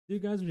Do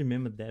you guys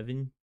remember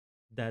Devin,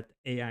 that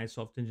AI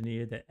software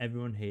engineer that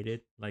everyone hated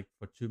like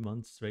for 2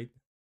 months straight?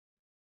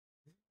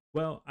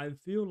 Well, I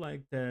feel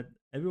like that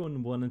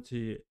everyone wanted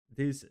to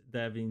this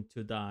Devin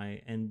to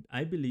die, and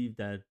I believe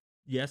that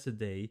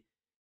yesterday,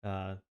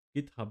 uh,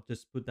 GitHub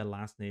just put the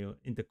last nail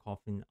in the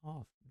coffin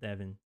of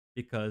Devin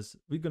because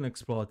we're gonna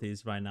explore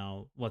this right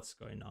now. What's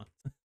going on?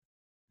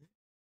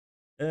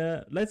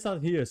 Let's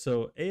start here.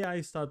 So,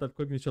 AI startup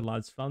Cognition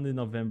Labs founded in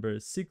November,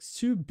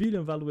 62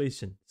 billion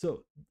valuation.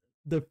 So,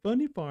 the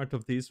funny part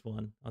of this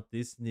one, of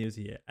this news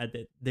here,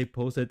 that they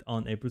posted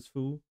on April's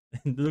Fool,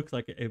 and it looks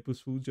like an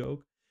April's Fool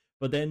joke.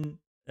 But then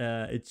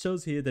it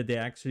shows here that they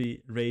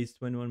actually raised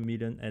 21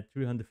 million at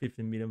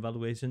 350 million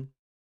valuation,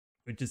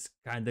 which is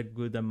kind of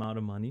good amount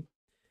of money.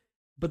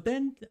 But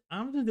then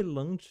after they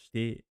launched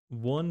the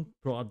one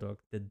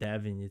product, the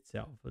Devin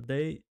itself,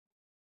 they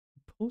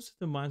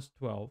posted on March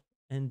 12th,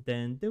 and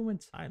then they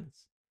went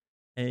silent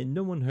and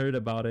no one heard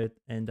about it.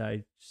 And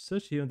I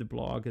searched here on the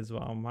blog as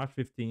well. March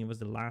 15th was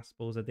the last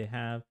post that they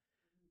have,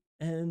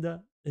 and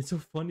it's so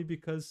funny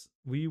because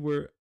we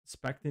were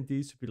expecting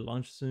these to be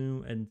launched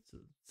soon, and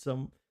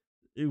some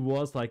it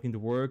was like in the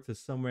works or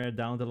somewhere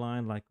down the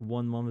line, like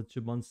 1 month or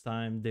 2 months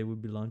time, they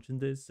would be launching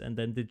this, and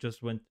then they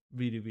just went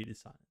really, really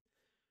silent.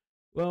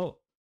 Well,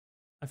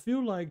 I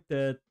feel like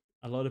that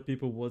a lot of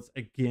people was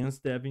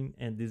against Devin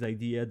and this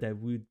idea that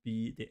would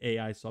be the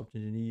AI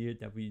software engineer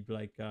that would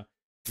like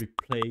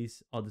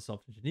replace all the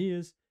software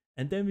engineers.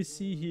 And then we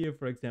see here,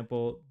 for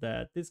example,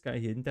 that this guy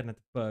here, Internet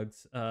of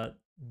Bugs,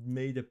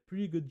 made a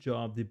pretty good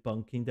job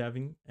debunking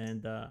Devin,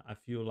 and I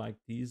feel like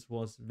this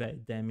was very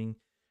damning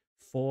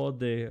for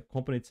the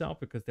company itself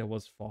because there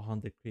was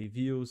 400K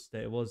views.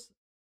 There was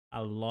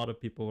a lot of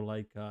people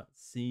like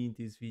seeing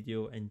this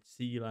video and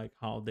see like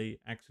how they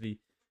actually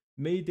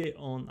made their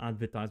own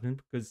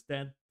advertisement, because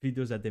that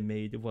videos that they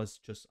made, it was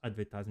just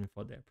advertisement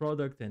for their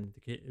product and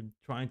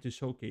trying to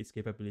showcase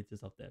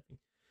capabilities of that thing.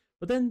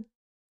 But then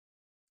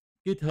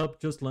GitHub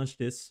just launched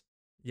this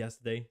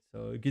yesterday,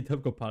 so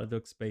GitHub Copilot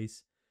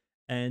Workspace,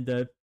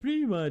 and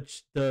pretty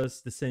much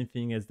does the same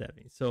thing as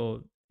Devin.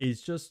 So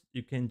it's just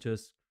you can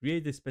just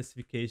create the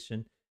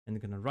specification, and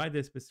they're gonna write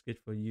the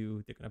specification for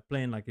you. They're gonna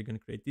plan like you're gonna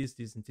create this,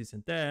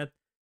 and that,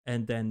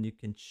 and then you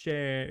can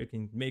share, you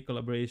can make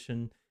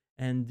collaboration,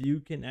 and you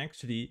can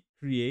actually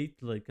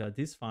create like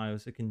these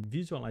files. You can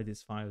visualize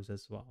these files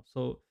as well.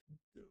 So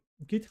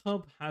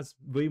GitHub has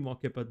way more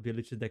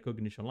capability than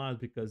Cognition Labs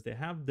because they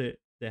have the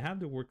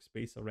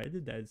workspace already.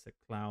 That is a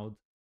cloud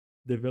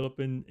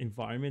development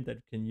environment that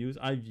you can use.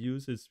 I've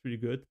used, it's pretty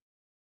good,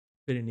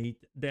 pretty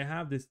neat. They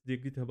have this the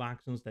GitHub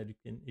Actions that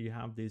you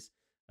have this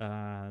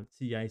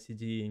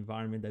CI/CD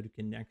environment that you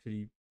can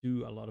actually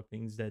do a lot of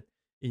things that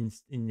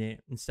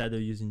instead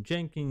of using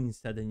Jenkins,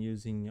 instead of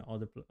using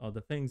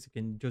other things,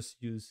 you can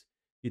just use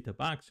GitHub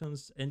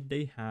Actions, and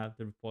they have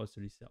the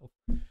repository itself.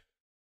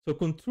 So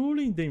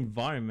controlling the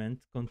environment,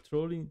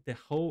 controlling the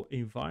whole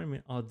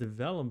environment of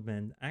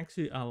development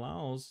actually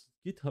allows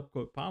GitHub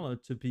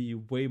Copilot to be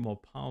way more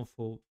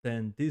powerful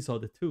than these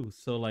other tools.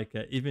 So like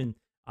even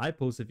I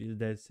posted a video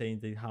that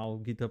saying that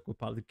how GitHub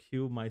Copilot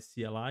killed my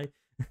CLI.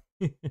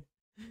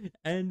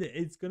 And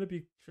it's going to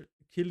be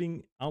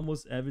killing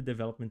almost every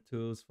development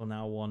tools from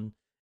now on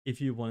if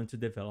you want to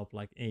develop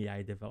like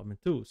AI development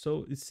tools.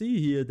 So you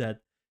see here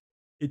that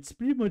it's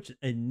pretty much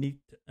a neat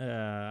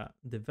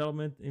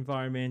development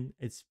environment.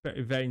 It's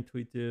very, very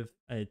intuitive.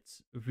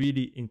 It's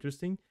really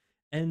interesting.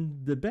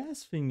 And the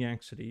best thing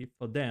actually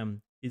for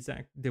them is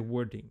the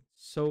wording.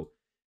 So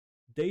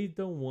they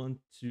don't want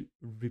to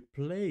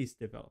replace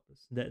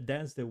developers.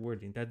 That's the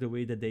wording. That's the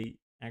way that they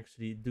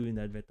actually do in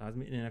the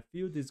advertisement. And I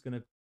feel this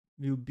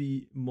will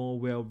be more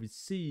well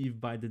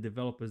received by the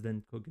developers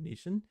than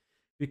Cognition,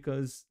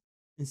 because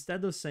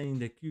instead of saying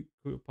the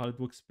Copilot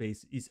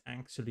Workspace is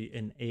actually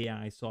an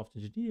AI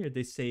software engineer,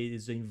 they say it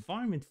is an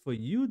environment for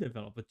you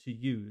developer to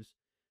use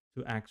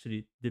to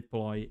actually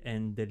deploy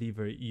and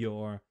deliver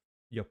your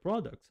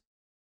product.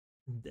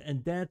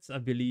 And that's, I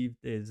believe,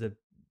 there's a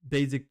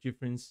basic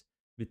difference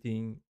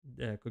between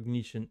the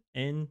Cognition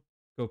and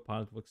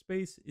Copilot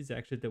Workspace is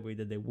actually the way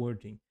that they're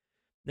wording.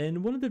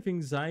 And one of the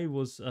things I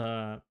was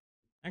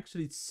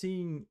actually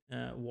seeing,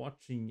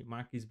 watching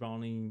Marcus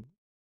Browning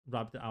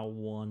Rabbit Hour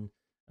 1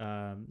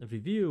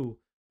 review,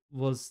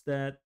 was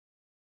that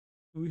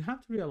we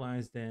have to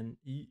realize then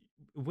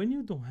when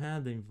you don't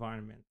have the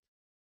environment,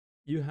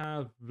 you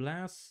have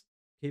less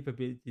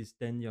capabilities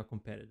than your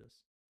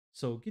competitors.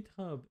 So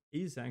GitHub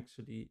is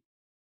actually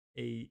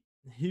a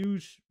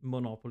huge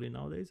monopoly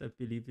nowadays. I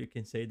believe you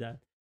can say that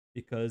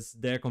because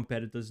their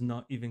competitors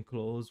not even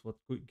close what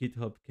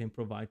GitHub can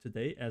provide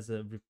today as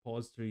a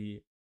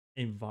repository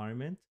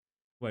environment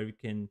where you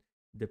can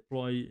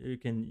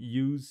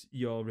use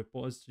your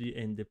repository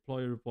and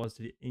deploy your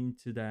repository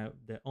into their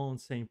own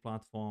same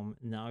platform.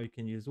 Now you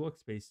can use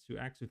Workspace to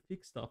actually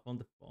fix stuff on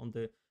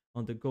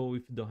the go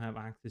if you don't have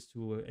access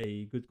to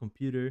a good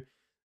computer.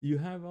 You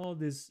have all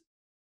these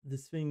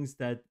things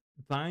that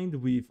bind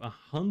with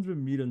 100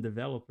 million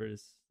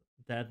developers.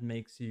 That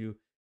makes you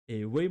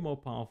a way more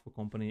powerful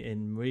company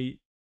and way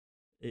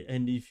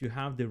And if you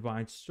have the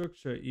right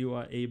structure, you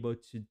are able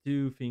to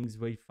do things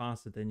way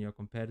faster than your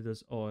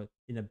competitors or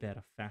in a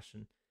better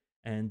fashion.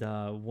 And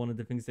one of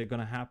the things that are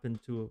going to happen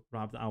to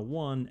Rabbit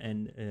R1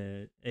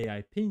 and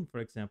AI Pin, for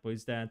example,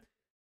 is that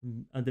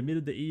in the middle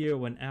of the year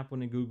when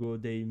Apple and Google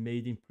they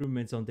made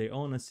improvements on their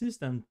own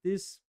system,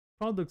 these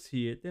products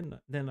here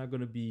they're not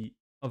going to be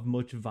of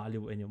much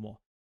value anymore.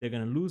 They're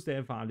going to lose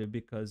their value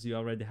because you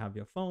already have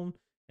your phone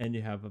and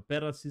you have a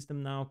better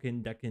system now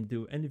that can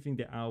do anything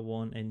that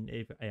R1 and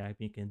AI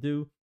Pin can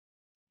do.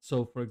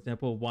 So, for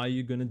example, what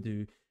you're going to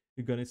do,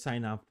 you're going to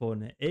sign up for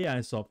an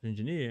AI software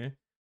engineer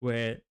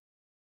where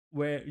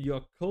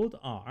your code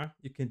are,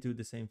 you can do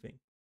the same thing.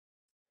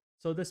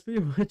 So that's pretty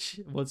much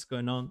what's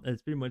going on.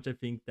 That's pretty much I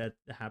think that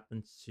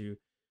happens to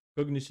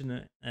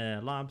cognition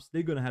labs.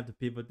 They're gonna have to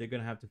pivot. They're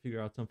gonna have to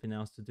figure out something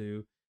else to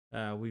do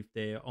with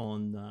their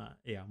own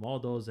AI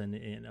models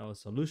and our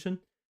solution.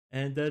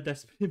 And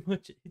that's pretty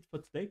much it for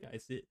today,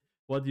 guys.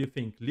 What do you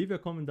think? Leave a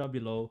comment down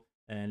below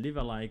and leave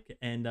a like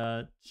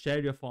and share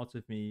your thoughts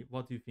with me.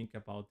 What do you think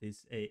about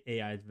these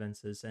AI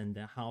advances and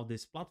how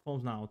these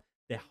platforms now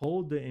they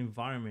hold the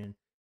environment?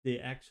 They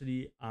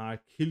actually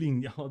are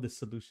killing all the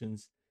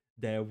solutions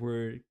that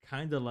were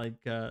kind of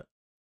like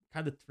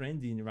kind of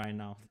trending right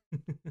now.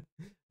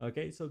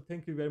 Okay, so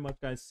thank you very much,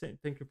 guys.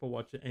 Thank you for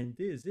watching, and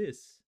this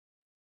is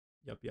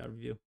your PR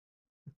review.